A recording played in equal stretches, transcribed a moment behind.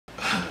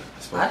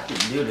I can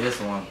do this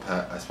one.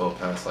 I spelled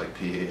past like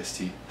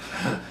P-A-S-T.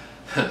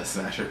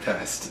 Smash or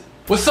past.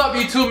 What's up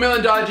YouTube,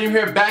 MillionDollarDream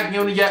here, back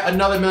again with yet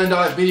another $1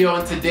 million video,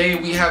 and today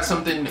we have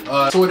something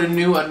sort of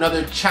new,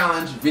 another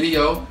challenge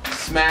video,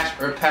 smash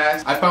or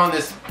pass. I found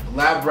this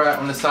lab rat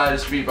on the side of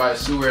the street by a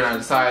sewer and I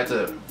decided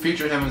to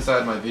feature him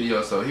inside my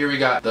video, so here we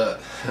got the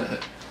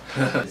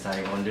Is how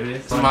you gonna do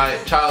this? This is my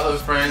childhood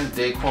friend,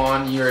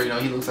 Daquan. You already know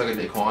he looks like a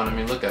Daquan. I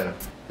mean, look at him.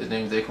 His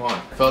name's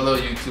Daquan. Fellow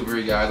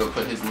YouTuber guys, I'll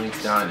put his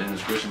links down in the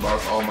description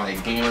box. All my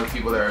gamer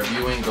people that are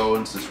viewing, go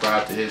and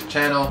subscribe to his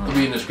channel. It'll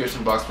be in the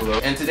description box below.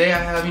 And today I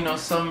have, you know,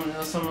 some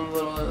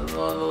little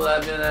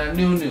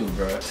new,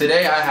 bro.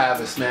 Today I have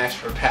a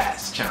smash or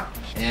pass challenge.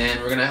 And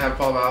we're gonna have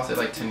probably, I'll say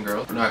like 10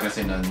 girls. We're not gonna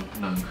say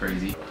nothing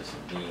crazy.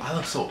 I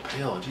look so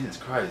pale, Jesus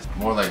Christ.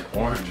 More like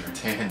orange or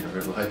tan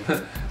or like,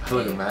 I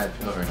look mad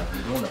pale right now.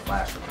 You're doing the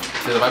flash.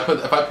 So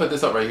if I put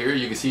this up right here,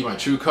 you can see my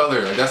true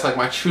color. Like, that's like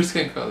my true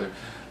skin color.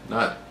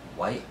 Not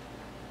white.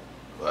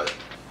 But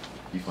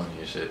you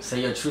funny as shit.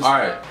 Say your true.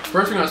 Alright,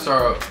 first we're gonna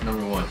start with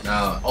number one.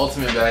 Now,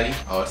 ultimate baddie,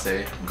 I would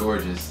say,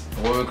 gorgeous.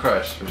 A woman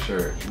crush for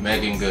sure.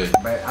 Megan Good.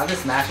 Bro, I'll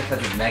just smash it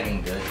because it's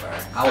Megan Good, bro.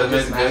 I would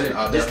just smash it.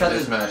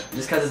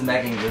 Just because it's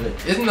Megan Good.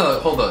 Isn't the,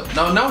 hold up.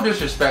 No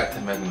disrespect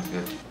to Megan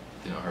Good,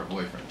 you know, her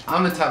boyfriend.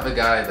 I'm the type of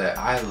guy that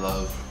I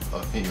love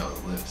a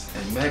female's lips.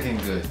 And Megan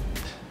Good,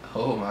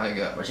 oh my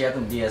god. But she had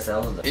them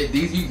DSLs though.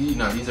 These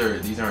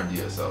aren't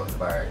DSLs.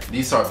 Right.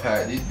 These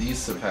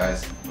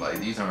surpass, like,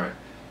 these aren't,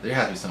 there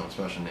has to be some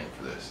special name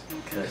for this.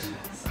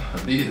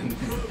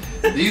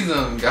 These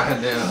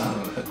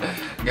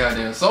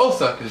goddamn soul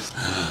suckers.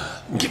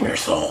 Give me your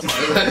soul.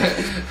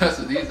 That's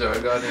what these are,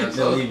 goddamn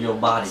soul. Leave your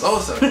body. Soul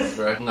suckers,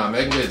 bro. No,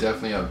 Megan Good is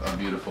definitely a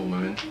beautiful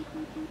woman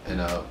and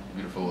a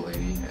beautiful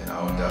lady, and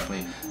I would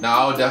definitely,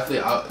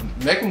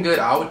 Megan Good,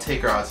 I would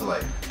take her out to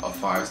like a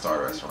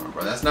 5-star restaurant,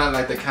 bro. That's not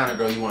like the kind of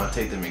girl you want to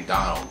take to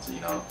McDonald's,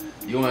 you know.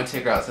 You want to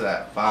take her out to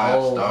that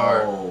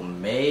 5-star. Oh,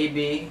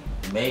 maybe.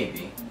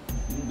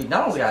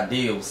 McDonald's got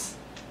deals.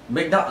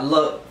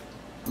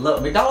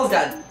 Look, McDonald's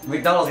got,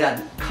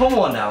 come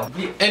on now.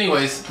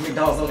 Anyways.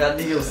 McDonald's don't got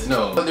deals.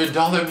 No. But their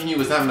dollar menu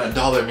is not a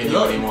dollar menu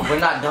anymore. We're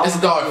not dollar. It's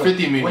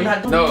 $1.50 menu. We're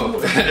not no.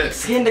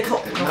 Skin the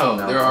coat. No,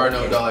 there are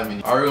no dollar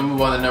menus. Alright, we're gonna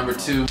move on to number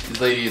 2. This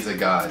lady is a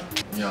god.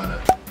 Rihanna.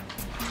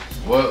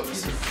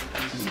 Whoops.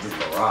 She's just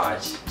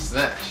garage.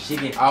 Snatch. She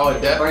can, I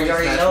would definitely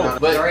snatch Rihanna.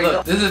 But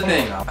look, this is the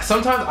thing.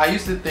 Sometimes I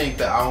used to think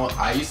that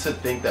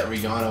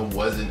Rihanna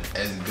wasn't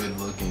as good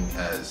looking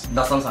as.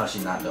 No, sometimes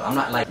she's not though. I'm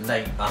not like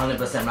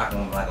 100%. I'm not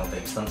gonna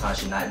fake. Sometimes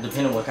she's not,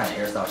 depending on what kind of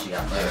hairstyle she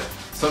got. Yeah.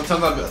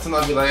 Sometimes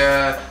I'll be like,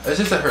 it's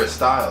just that her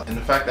style and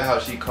the fact that how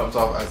she comes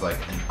off as like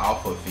an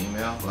alpha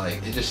female,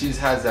 like she just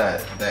has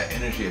that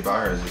energy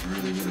about her is just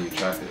really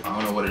attractive. I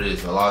don't know what it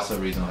is, but lots of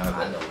reasons I have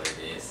that. I know what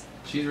it is.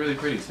 She's really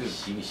pretty too.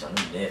 She be showing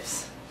them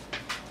lips.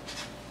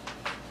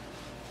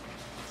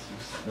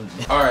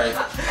 Alright,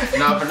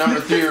 now for number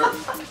 3, go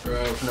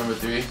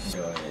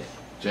ahead.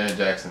 Janet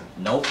Jackson.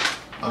 Nope.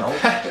 I'm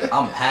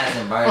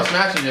passing, bro. I'm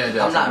smashing Janet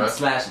Jackson. I'm not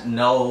smashing.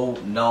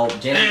 No.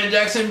 Janet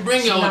Jackson,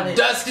 bring your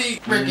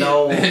dusty freaking.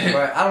 No,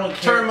 bro. I don't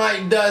care.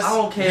 Termite dust. I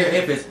don't care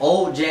if it's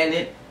old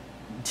Janet,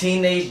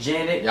 teenage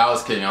Janet. Yeah, I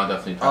was kidding. I'll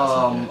definitely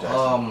pass Janet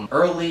Jackson.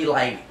 Early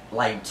like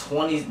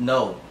 20s.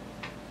 No.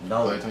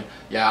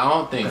 Yeah, I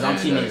don't think. Because I'm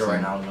teenager right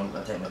now. I'm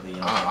technically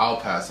young. I'll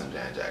pass on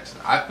Janet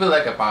Jackson. I feel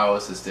like if I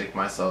was to stick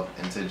myself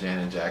into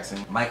Janet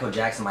Jackson, Michael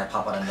Jackson might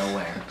pop out of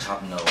nowhere and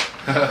chop no.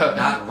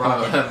 Not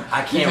rocking.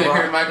 I can't rock.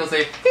 Hear Michael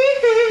say,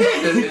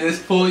 does it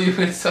just pull you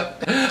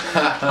inside?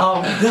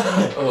 I'm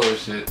done. Oh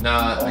shit.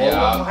 Nah,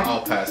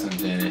 I'll pass on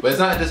Janet. But it's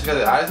not just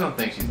because I just don't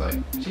think she's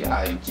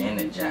like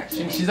Janet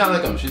Jackson. She's not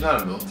like she's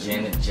not a milk.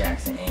 Janet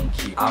Jackson ain't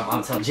cute.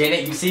 I'm telling you,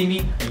 Janet, you see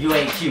me, you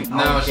ain't cute.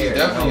 No, she's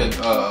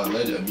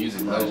definitely a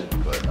music legend.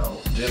 But no.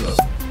 J-Lo.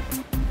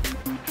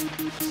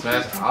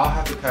 Smash. I'll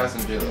have to pass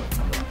on J-Lo.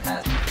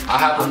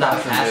 I'm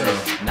not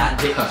passing. Not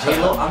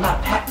J-Lo. I'm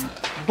not passing.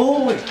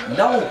 Boy,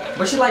 no.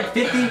 But she like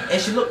 50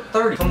 and she look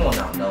 30. Come on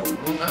now, no.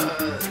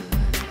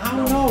 I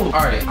don't know.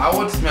 Alright, I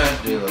would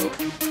smash J-Lo.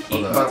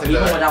 Even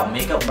without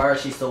makeup, bro,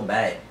 she's so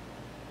bad.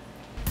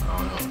 I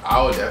don't know.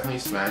 I would definitely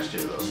smash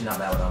J-Lo. She's not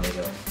bad without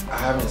makeup. I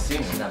haven't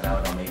seen her. She's not bad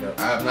without makeup.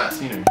 I have not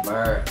seen her.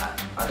 Bro,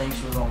 I think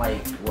she was on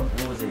like,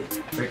 what was it?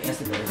 Drake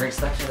Instagram, Drake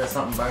Section or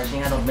something, bro. She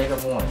ain't had no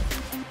makeup on.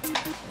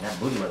 And that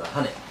booty was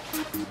 100.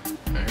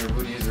 And her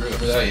booty is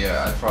real.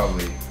 Yeah, I'd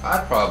probably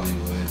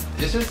would.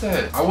 It's just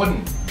that I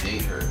wouldn't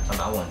date her.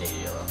 I wouldn't date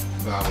J-Lo.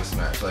 But I would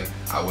smash. Like,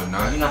 I would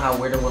not. You know how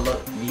weird it would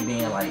look, me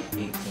being like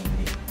 18,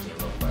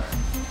 J-Lo, bro.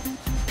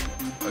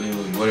 I mean,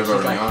 what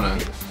about Rihanna?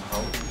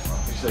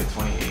 Like, she's like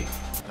 28.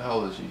 How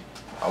old is she?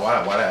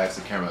 Why'd I ask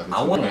the camera?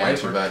 I wouldn't wipe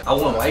her. I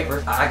wouldn't wipe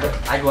her.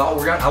 I go out,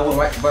 I wouldn't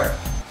wipe her.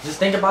 Just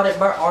think about it,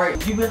 bro.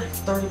 Alright, you be like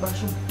 30, but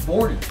you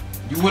 40.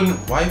 You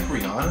wouldn't wipe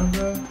Rihanna,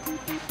 bro?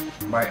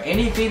 Bro,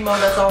 any female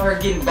that's out here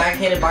getting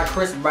backhanded by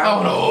Chris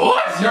Brown. Oh no,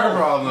 what's your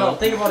problem? No,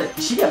 think about it.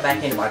 She got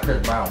backhanded by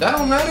Chris Brown. That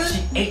don't matter.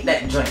 She ate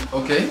that joint.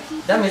 Okay.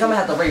 That means I'm gonna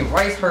have to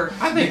erase her.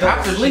 I think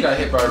after she got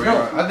hit by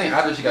Rihanna, I think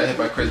after she got hit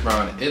by Chris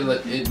Brown,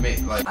 it made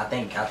like. I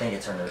think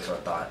it turned her into a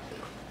thought.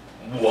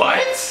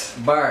 What?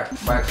 Bird,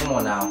 come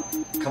on now,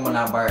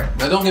 Bird.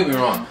 Now don't get me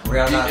wrong.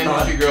 Rihanna, these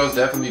industry girls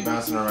definitely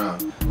bouncing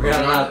around.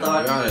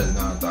 Rihanna is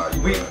not a thotty,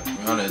 bro.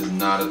 Rihanna is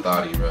not a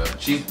thotty, bro.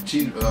 She's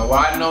well,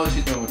 I know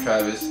she's been with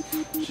Travis.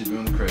 She's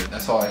been with Chris.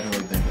 That's all I can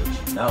really think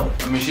of. No.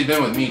 I mean, she's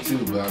been with me too,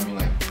 but I mean,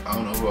 like, I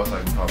don't know who else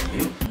I can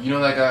probably. You know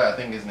that guy? I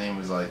think his name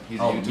is like he's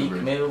a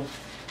YouTuber. Mill?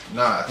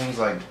 Nah, I think it's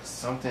like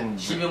something.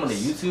 She been with a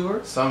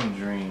YouTuber? Some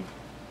dream.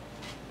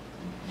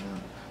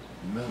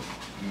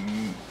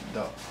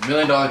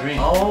 $1,000,000 Dream.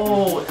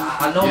 Oh,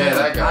 I know him. Yeah,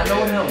 that guy. I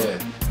know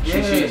him.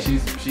 Yeah.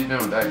 She's been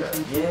with that guy.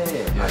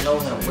 Yeah, I know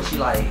him. But she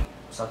like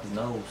sucked his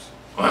nose.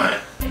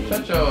 What? Hey.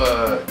 Shut your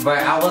But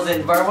I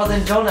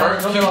wasn't Jonah.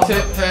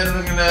 Q-tip head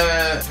looking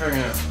at her.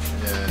 Yeah,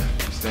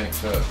 she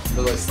stinks up.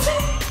 Look like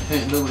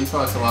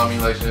salami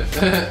like shit.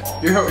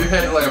 your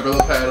head like a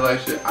Brillo pad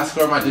like shit. I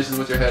score my dishes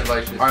with your head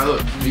like shit. Alright,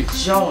 look.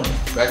 Jonah.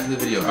 Back to the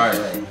video.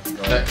 Alright.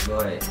 Next. Go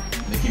ahead.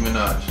 Nicki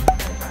Minaj.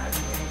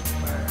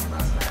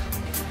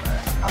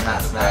 I'm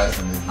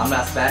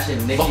not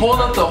smashing Nicki. But hold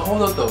up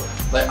though.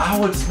 Like I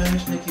would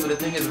smash Nicki, but the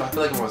thing is, if I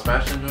feel like I'm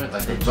smashing joint,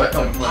 like the butt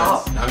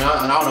implants. I mean,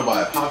 I don't know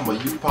about it popping,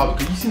 but you probably.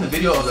 Cause you seen the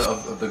video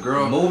of the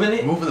girl moving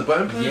the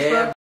butt implants?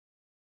 Yeah.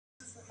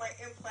 This is my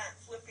implant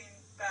flipping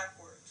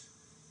backwards.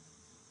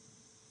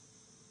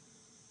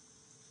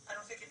 I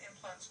don't think an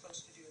implant's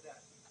supposed to do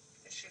that.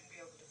 It shouldn't be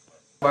able to flip.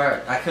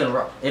 But I couldn't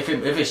rock. If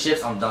it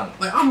shifts, I'm done.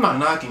 Like I'm not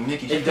knocking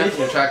Nicki. She's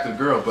definitely an attractive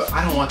girl, but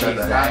I don't want that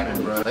to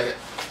happen, bro.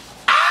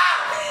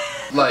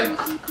 Like,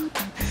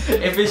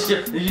 if it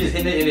shift, you just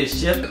hit it and it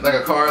shift. Like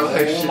a car,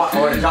 like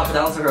or it drops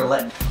down to her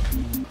leg.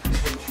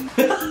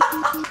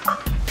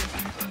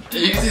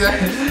 You see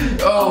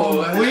that?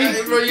 Oh, bro,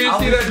 you didn't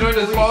see that joint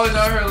that's falling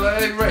down her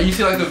leg, bro? You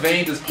see like the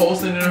vein just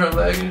pulsing in her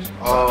leg and shit?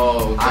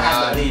 Oh, God.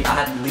 I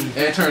had to leave.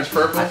 And it turns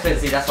purple? I couldn't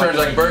see, that's why. Turns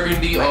like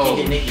burgundy. I can't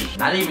hit Nicki.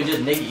 Not even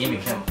just Nicki, even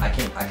Kim. I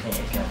can't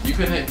hit Kim. You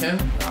couldn't hit Kim?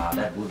 Nah,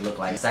 that would look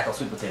like a sack of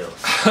sweet potatoes.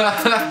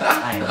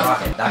 I ain't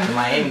rocking. Dr.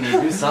 Miami need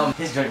to do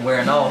something. His joint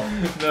wearing off.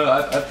 No,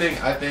 I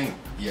think,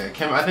 yeah,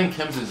 Kim. I think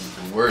Kim's is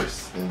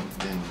worse than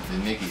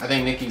Nicki. I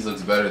think Nicki's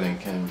looks better than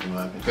Kim's in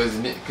my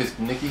opinion. Because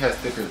Nicki has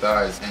thicker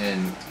thighs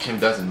and Kim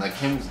doesn't. Like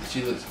Kim's,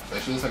 she looks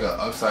like an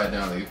upside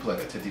down. Like you put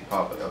like a titty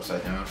pop like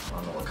upside down. I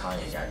don't know what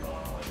Kanye got going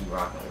on. He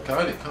rocking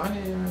with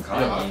Kanye.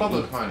 Yeah, I fuck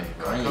with Kanye,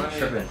 bro. Kanye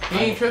tripping.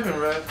 He ain't tripping,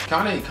 bro.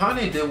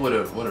 Kanye did what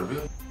a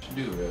real should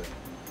do, bro.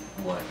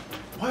 What?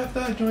 Wipe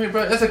that joint,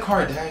 bro. That's a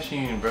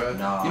Kardashian, bro.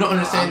 No, you don't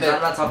understand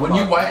that when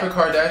you wipe a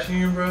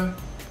Kardashian, bro.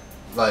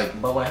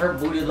 Like, but when her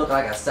booty look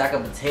like a sack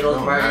of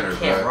potatoes, bro, you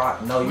can't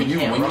rock. No, you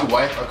can't rock. When you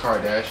wipe a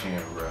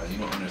Kardashian, bro, you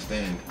don't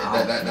understand.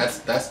 That's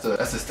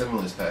the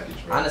stimulus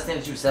package, bro. I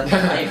understand that you set for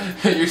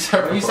life. You're set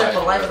for life. You set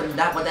for life, but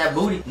not with that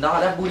booty. No,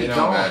 that booty gone. It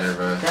don't matter,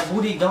 bro. That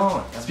booty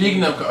gone.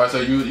 Speaking of,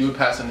 so you would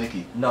pass on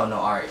Nicki? No,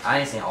 alright. I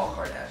ain't saying all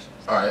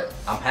Kardashians. Alright.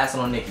 I'm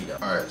passing on Nicki though.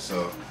 Alright,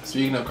 so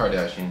speaking of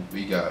Kardashian,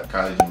 we got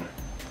Kylie Jenner.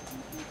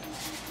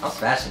 I'm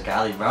smashing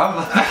Kylie, bro.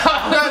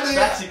 I'm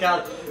smashing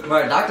Kylie.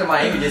 Bro, Dr.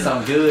 Miami did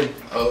something good.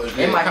 Oh,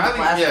 it might be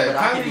plastic, but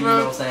I can be, you know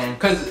what I'm saying?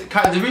 Because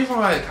the reason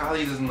why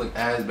Kylie doesn't look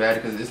as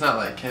bad because it's not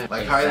like Kim.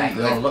 Like Kylie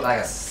don't look like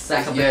a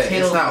sack of potatoes.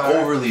 It's not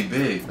overly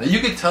big. Like,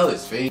 you could tell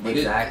it's fake, but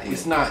exactly.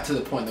 It's not to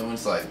the point that when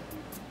it's like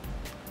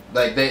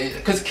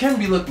because Kim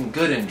be looking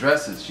good in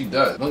dresses. She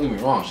does. Don't get me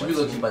wrong. She be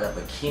looking. But that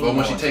bikini. But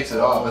when she takes it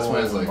off, that's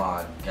when it's like. Oh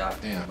my God.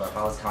 Damn. But if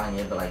I was Kanye,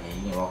 I'd be like,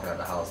 yeah, you ain't walking out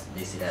the house.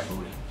 They see that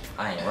booty.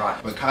 I ain't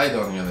rocking. But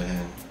Kylie, on the other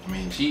hand, I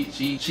mean, she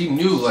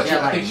knew like she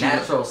had like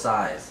natural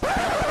size.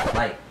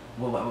 Like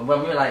when we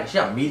were like, she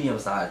got medium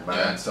size, bro.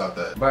 Yeah, I stop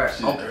that. Bro, I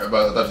thought you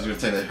were gonna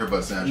say that her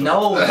butt's natural.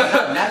 No,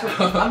 not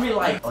natural. I mean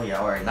like, oh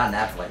yeah, alright, not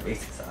natural, like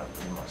basic size,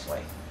 pretty much.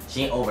 Like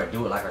she ain't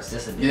overdo it like her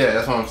sister did. Yeah,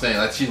 that's what I'm saying.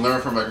 Like she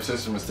learned from like her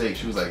sister's mistake.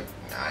 She was like,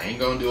 I ain't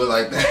gonna do it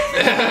like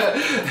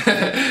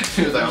that.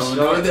 She was like, I'm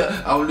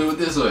gonna do it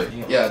this way.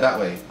 Yeah, that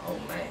way. Oh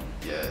man.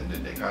 Yeah,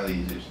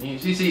 Kylie,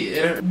 she see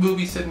her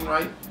booty sitting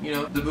right. You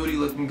know, the booty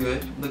looking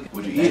good.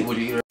 Would you eat? Would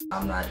you eat her?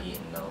 I'm not eating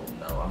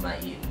I'm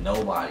not eating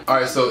nobody. All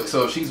right,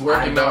 so she's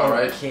working now,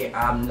 right?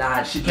 I'm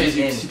not. She pays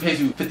you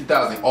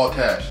 $50,000 all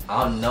cash.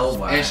 I'm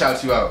nobody. And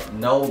shouts you out.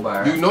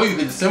 Nobody. You know you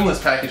get the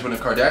stimulus package when the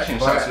Kardashian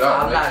shouts you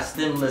out. I'm not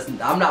stimulus.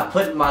 I'm not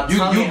putting my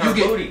tongue in her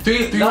booty. You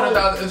get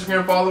 300,000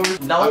 Instagram followers.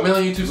 No. 1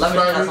 million YouTube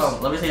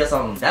subscribers. Let me tell you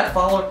something. That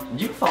follower,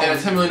 you follow. And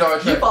a $10 million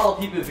check. You follow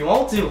people if you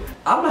want to.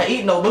 I'm not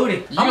eating no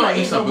booty. You gonna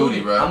eat some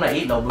booty, bro? I'm not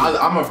eating no booty.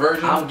 I'm a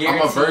virgin. I'm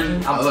a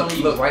virgin. I'm telling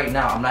you right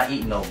now, I'm not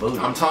eating no booty.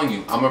 I'm telling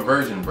you, I'm a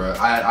virgin, bro.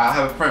 I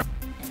have a friend.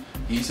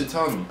 He used to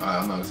tell me,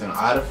 I'm not gonna say,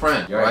 I had a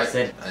friend, you right?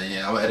 Said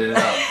yeah, I'm gonna edit it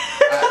out.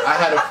 I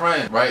had a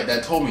friend, right,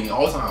 that told me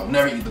all the time, I would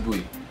never eat the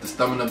booty. The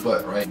thumb in the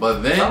butt, right?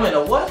 But then thumb in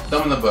the what?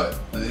 Thumb in the butt.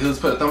 He was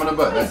put a thumb in the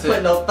butt. That's it.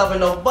 Put no thumb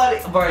in no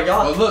butt, bro.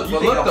 Y'all. But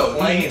look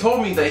though. He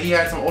told me that he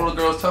had some older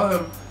girls tell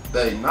him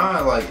that nah,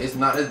 like it's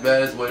not as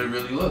bad as what it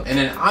really looked. And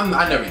then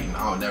I never eat.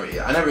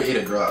 I never ate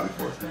a girl out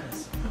before.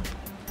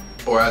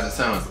 Or as it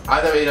sounds,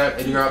 I never ate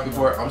a girl out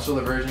before. I'm still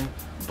a virgin.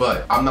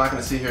 But I'm not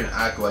gonna sit here and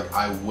act like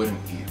I wouldn't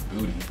eat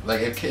booty.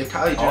 Like if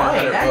Kylie Jenner I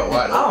had ain't her butt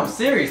wide I'm open,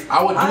 serious.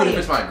 I would do it if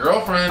it's my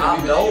girlfriend.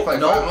 And we've been dating for like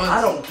 5 months.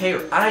 I don't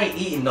care. I ain't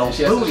eating no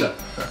booty.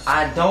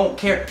 I don't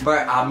care.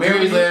 But I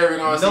married you. Later, we're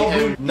gonna see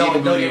him. No,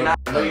 you're not.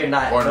 No, you're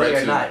not. No,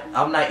 you're not.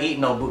 I'm not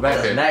eating no booty.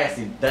 That's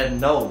nasty.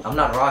 No, I'm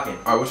not rocking.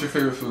 Alright, what's your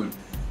favorite food?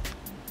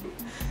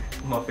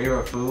 My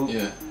favorite food?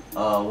 Yeah.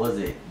 Was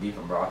it beef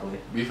and broccoli?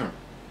 Beef and...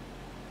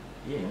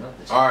 Yeah, you know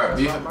the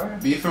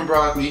Alright, beef and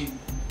broccoli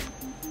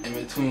in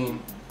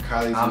between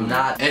Kylie's I'm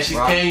not. and she's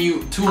paying you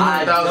 $200,000.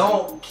 I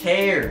don't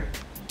care.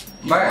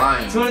 You're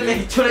lying,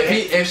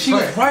 if she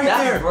was right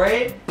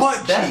there,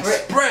 butt cheeks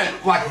spread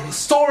like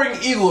soaring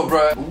eagle,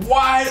 bruh,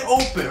 wide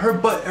open. Her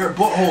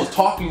butthole is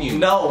talking to you.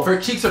 No,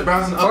 her cheeks are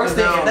bouncing up and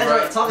down,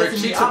 bruh. Her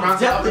cheeks are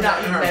bouncing up and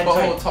down, and her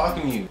butthole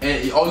talking to you.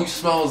 And all you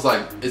smell is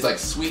like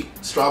sweet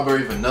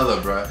strawberry vanilla,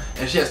 bruh.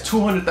 And she has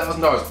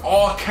 $200,000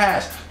 all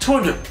cash,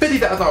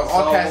 $250,000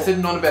 all cash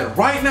sitting on the bed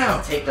right now.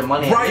 Take the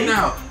money right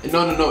now.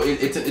 No,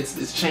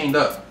 it's chained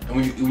up. And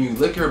when you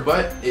lick her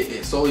butt,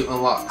 it slowly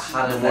unlocks.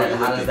 How does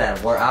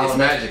that work? It's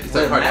magic. It's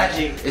that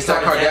magic. It's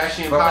that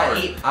Kardashian power.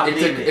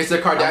 It's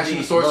a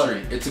Kardashian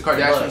sorcery. It's a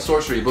Kardashian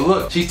sorcery. But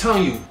look, she's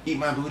telling you, eat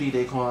my booty,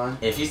 Daquan.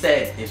 If she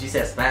said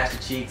smash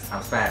the cheeks,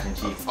 I'm smashing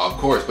cheeks. Of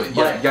course, but you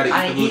gotta eat the booty.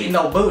 I ain't eating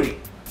no booty.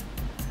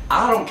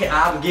 I don't care.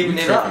 I'm giving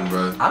it up.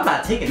 Bro. I'm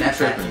not taking that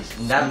package.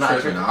 I'm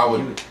not tripping. I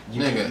would,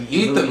 nigga,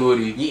 eat the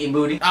booty. You eating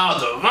booty? I'll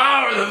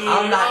devour the booty.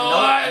 I'm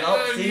not.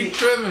 No. See, you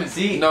tripping.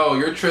 See, no,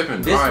 you're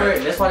tripping.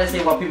 That's why they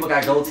say why people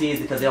got gold teeth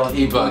because they don't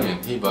eat booty.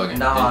 He bugging.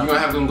 Nah, and you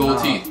gonna have them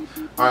gold teeth.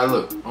 All right,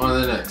 look, on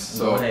to the next.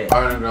 So,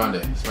 Ariana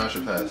Grande, smash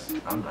or pass?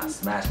 I'm not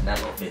smashing that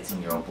little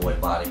 15-year-old boy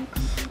body.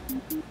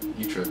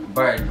 You tripping.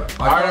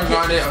 Ariana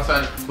Grande, I'm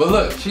sorry. But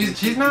look,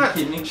 she's not,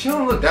 she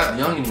don't look that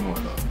young anymore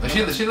though. Like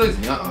she looks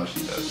young. Oh,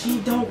 she does.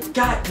 She don't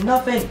got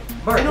nothing.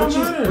 Bert, what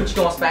you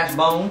gonna smash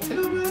bone? It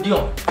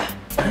don't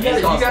matter.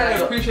 You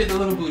gotta appreciate the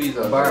little booties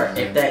out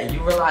there. Bert, you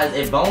realize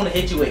if bone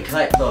hit you, it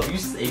cut. So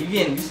if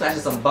you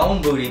smashing some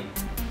bone booty.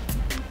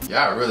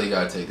 Yeah, I really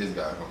gotta take this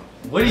guy home.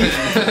 What are you?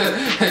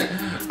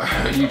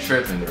 You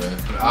tripping, bro?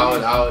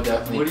 I would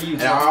definitely. What are you?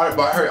 And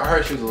I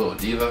heard she was a little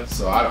diva,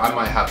 so I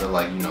might have to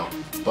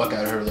buck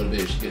at her a little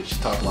bit. She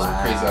talked a little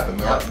crazy out the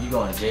mouth. Yep, you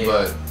going to jail.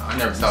 But I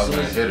never thought I was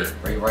gonna hit her.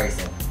 Ray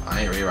Racing.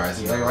 I ain't Ray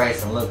Racing. Ray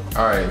Racing, look.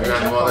 All right, we're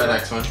gonna move on to the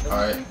next one. All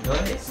right. Go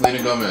ahead.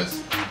 Selena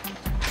Gomez.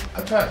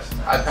 I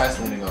passed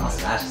Selena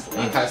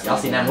Gomez. Y'all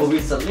seen that movie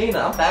Selena?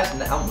 I'm passing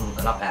that. I'm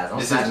not passing.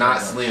 This is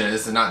not Selena.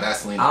 This is not that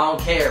Selena. I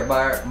don't care,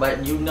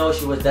 but you know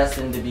she was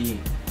destined to be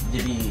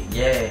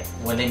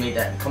when they made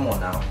that. Come on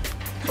now.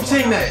 You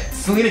saying that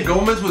Selena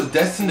Gomez was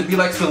destined to be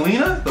like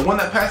Selena, the one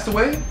that passed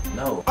away?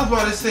 No. I was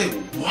about to say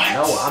what?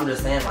 No, I'm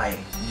just saying that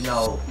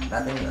thing.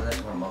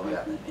 That's where Mo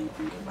got that name.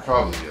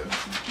 Probably good.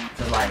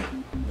 Cause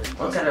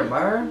look at her,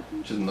 bro.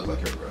 She doesn't look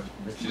like her, bro.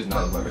 She does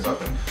not look like herself.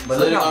 But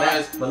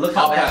look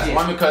how bad she is.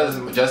 One,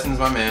 because Justin's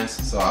my man,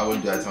 so I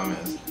wouldn't do that to my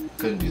man.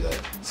 Couldn't do that.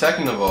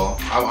 Second of all,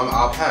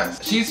 I'll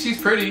pass.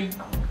 She's pretty.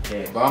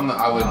 Okay. But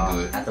I wouldn't do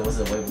it. After what's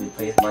the Waverly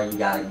Place, bro, you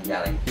gotta.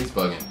 He's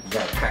bugging. You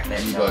gotta crack that.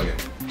 He's bugging.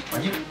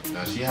 Are you?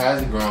 No, she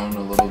has grown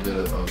a little bit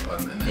in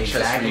the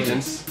chest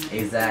regions.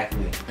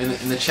 Exactly.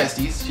 In the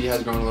chesties, she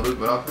has grown a little bit,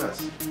 but I'll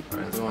pass.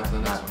 Alright, let's go on to the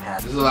next one.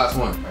 This is the last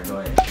one. Alright, go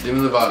ahead. Demi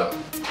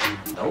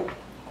Lovato. Nope.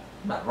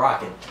 I'm not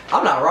rocking.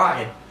 I'm not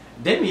rocking.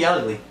 Demi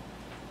ugly.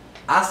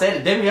 I said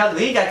it. Demi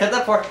ugly. He got cut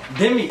that part.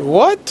 Demi.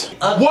 What?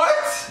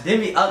 What?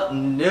 Demi ugly.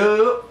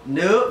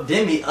 No.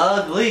 Demi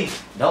ugly.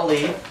 Don't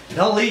leave.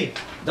 Don't leave.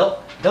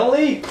 Don't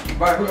leave.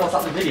 Bro, we're gonna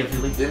stop the video if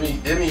you leave.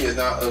 Demi is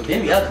not ugly.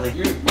 Demi ugly.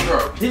 You're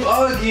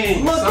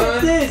bugging, Look son.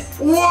 at this.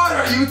 What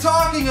are you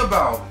talking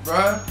about,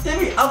 bruh?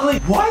 Demi ugly.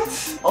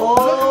 What? Oh.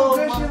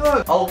 Look how good she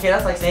looks. Okay,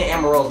 that's like saying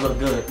Amber Rose look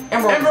good.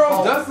 Amber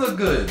Rose does look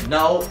good.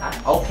 No.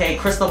 Okay,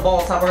 crystal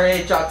ball on top of her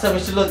head. Y'all tell me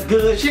she looks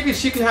good. She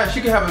could have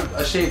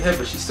a shaved head,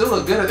 but she still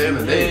look good at the end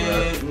of the day,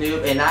 bro.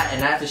 Nope. And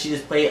after she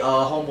just played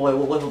homeboy,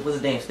 what's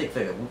his name? Stick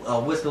figure.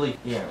 Wiz Khalifa.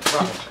 Yeah,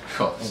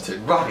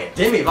 Rocket.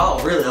 Demi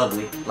Lovato really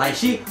ugly. Like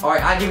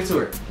alright, I give it to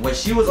her. When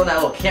she was on that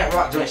little Camp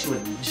Rock joint,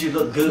 she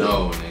looked good.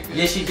 No, nigga.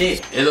 Yeah, she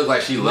did. It looked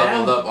like she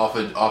leveled up off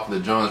of the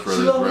Jonas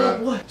Brothers,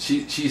 bro. What?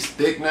 She's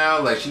thick now,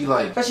 like she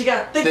like. But she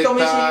got thick though,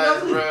 man. She ain't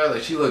ugly, bro.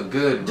 Like she look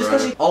good, bro.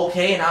 Just cause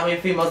she and how many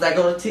females that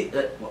go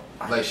to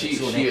like she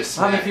is.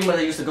 How many females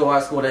that used to go to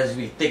our school that used to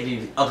be thick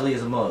and ugly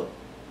as a mug?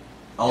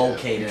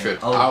 Okay, yeah, then.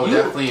 I would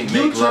definitely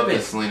make love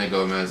to Selena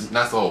Gomez.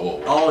 That's the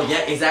whole. Oh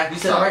yeah, exactly.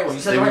 You said the right one.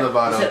 You said the right one.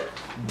 Lovato.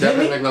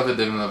 Definitely make love to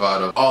Demi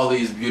Lovato. All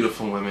these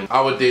beautiful women.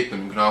 I would date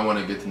them because I want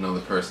to get to know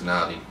their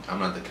personality. I'm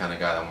not the kind of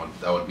guy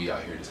that would be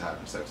out here just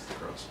having sex with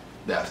girls.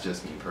 That's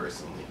just me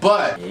personally.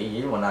 But yeah,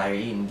 you're the one out here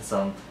eating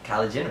some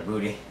Kylie Jenner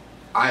booty.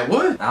 I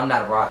would. I'm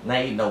not a rock. I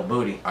ain't eating no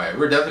booty. Alright,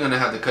 we're definitely gonna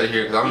have to cut it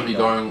here because I'm gonna be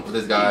going with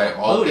this guy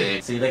all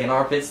day. So you licking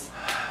armpits,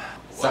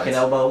 sucking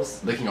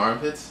elbows, licking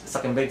armpits,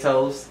 sucking big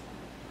toes.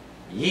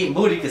 You eat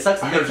booty, you can suck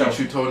some I heard dick, you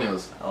chew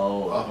toenails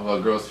Oh. off of a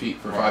girl's feet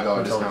for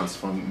 $5 discounts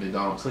from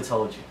McDonald's. Who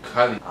told you?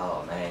 Kylie.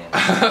 Oh, man.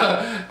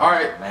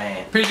 Alright.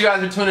 Man. Appreciate you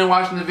guys for tuning in and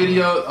watching the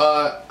video.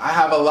 I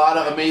have a lot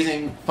of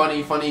amazing,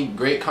 funny,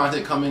 great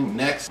content coming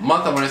next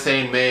month. I want to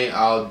say in May,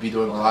 I'll be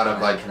doing a lot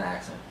of like... Can I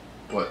ask him?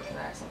 What? Can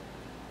I ask him?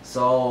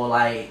 So,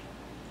 like,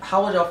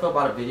 how would y'all feel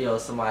about a video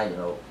of somebody, you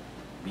know,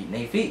 beating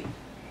their feet?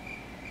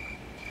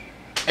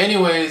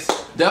 Anyways,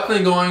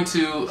 definitely going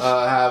to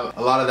have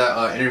a lot of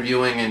that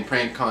interviewing and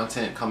prank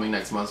content coming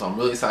next month, so I'm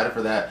really excited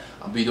for that.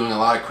 I'll be doing a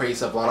lot of crazy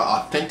stuff, a lot of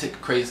authentic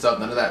crazy stuff,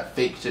 none of that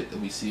fake shit that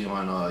we see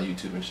on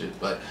YouTube and shit.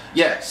 But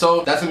yeah,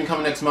 so that's gonna be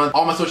coming next month.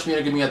 All my social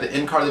media are gonna be at the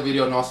end card of the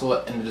video and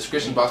also in the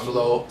description box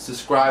below.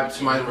 Subscribe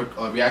to my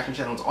reaction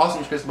channel, it's also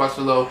in the description box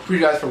below.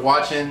 Appreciate you guys for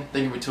watching,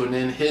 thank you for tuning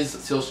in. His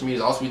social media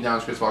is also be down in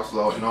the description box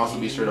below, and also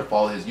be sure to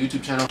follow his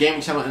YouTube channel,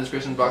 gaming channel in the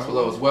description box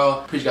below as well.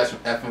 Appreciate you guys for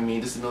effing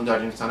me. This is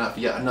MillionDollarDream signing out for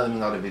yet another $1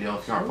 million video.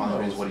 If you aren't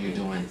following me, what are you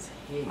doing?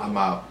 I'm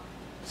out.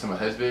 So my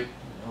head's big?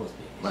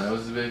 My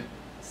nose is big?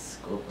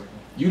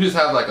 You just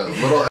have like a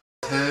little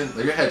head.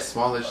 Like your head's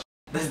small as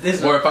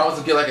shit. Or if I was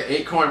to get like an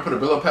acorn and put a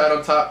Brillo pad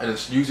on top and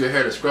just use your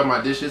hair to scrub my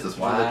dishes, that's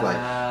what you look like.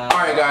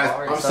 Alright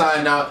guys, I'm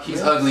signing out.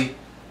 He's ugly.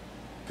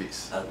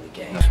 Peace. Ugly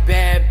gang.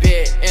 Bad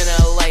bitch in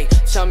LA,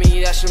 tell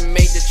me that should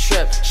make the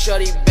trip.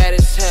 Shorty bad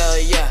as hell,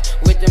 yeah.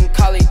 With them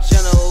college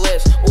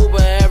journalists, Uber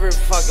every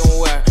fucking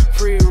where.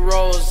 Free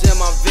rolls in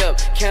my VIP,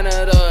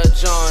 Canada